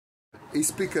It's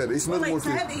speaker. It's not multi.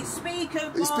 multi. It's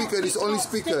speaker. It's speaker. It's only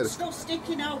speaker. Stuff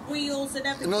sticking out, wheels and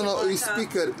everything. No, like it's that.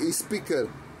 speaker. It's speaker.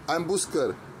 I'm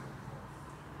busker.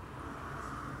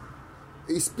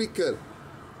 It's speaker.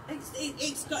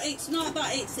 It's not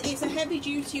that. It's a heavy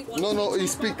duty one. No,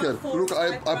 it's speaker. Look,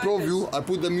 I prove you. I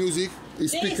put the music.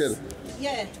 It's speaker.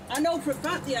 Yeah, I know for a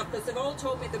fact they have because they've all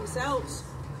told me themselves.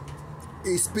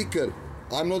 It's speaker.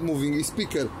 I'm not moving. It's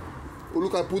speaker.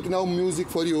 Look, I put now music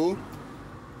for you.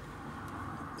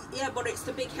 Yeah, but it's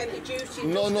the big heavy duty.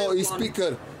 No, it's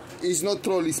speaker. It's not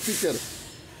trolley. It's speaker.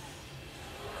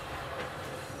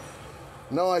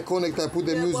 Now I connect. I put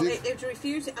the music. Well, it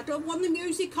refusing. I don't want the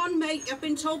music on, mate. I've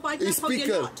been told by depot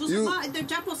you're not. Doesn't matter. The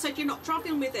depot said you're not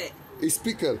travelling with it. It's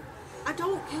speaker. I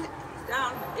don't care.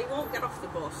 Dan, he won't get off the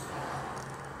bus.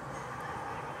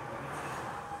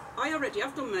 I already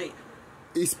have done, mate.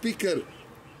 It's speaker.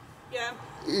 Yeah.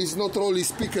 It's not trolley.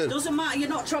 Speaker. Doesn't matter. You're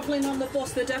not travelling on the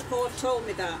bus. The depot have told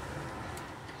me that.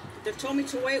 They've told me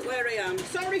to wait where I am.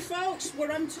 Sorry, folks.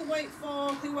 We're on to wait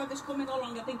for whoever's coming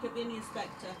along. I think it'll be the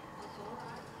inspector.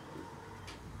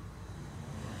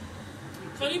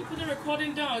 Can you put the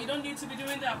recording down? You don't need to be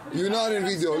doing that. You're not in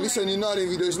video. Listen, you're not in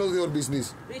video. It's not your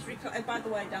business. By the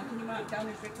way, Dan, can you mark down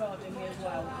his recording here as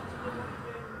well?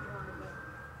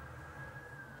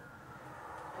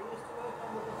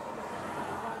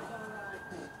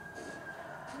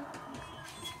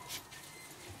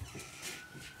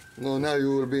 No, now you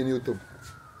will be in YouTube.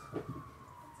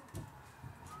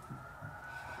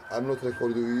 I'm not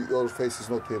recording you. Your face is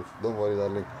not here. Don't worry,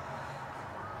 darling.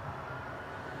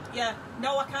 Yeah,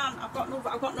 no, I can't. I've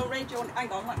got no radio on. Hang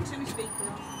on, let me turn my speaker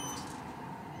on.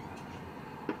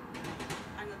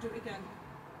 Hang on, do it again.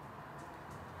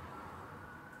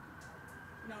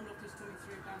 No, nothing's coming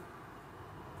through, Dan.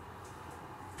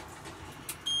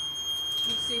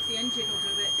 Let's see if the engine will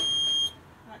do it.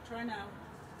 Right, try now.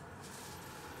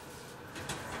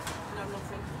 No,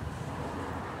 nothing.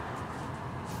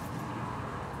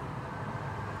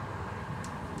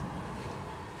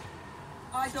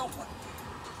 I don't.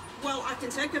 Well, I can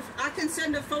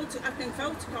send a photo. I can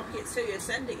photocopy it to you and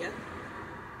send it you.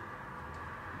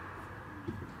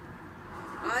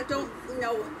 I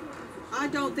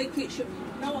don't think it should.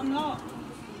 No, I'm not.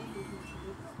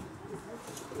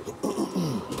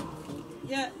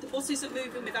 Yeah, the bus isn't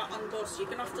moving without on bus. You're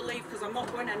gonna have to leave because I'm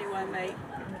not going anywhere, mate.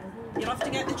 You'll have to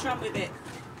get the tram with it.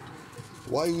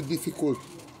 Why are you difficult?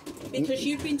 Because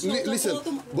you've been told.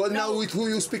 Listen, but now with who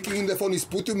you speaking in the phone is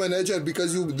put you manager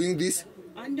because you're doing this.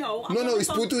 I know. No, it's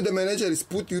put you the manager. It's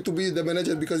put you to be the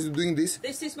manager because you're doing this.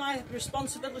 This is my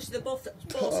responsibility. The bus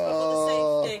for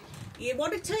the safety. You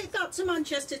want to take that to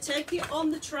Manchester? Take it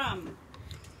on the tram.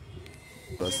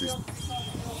 That's it.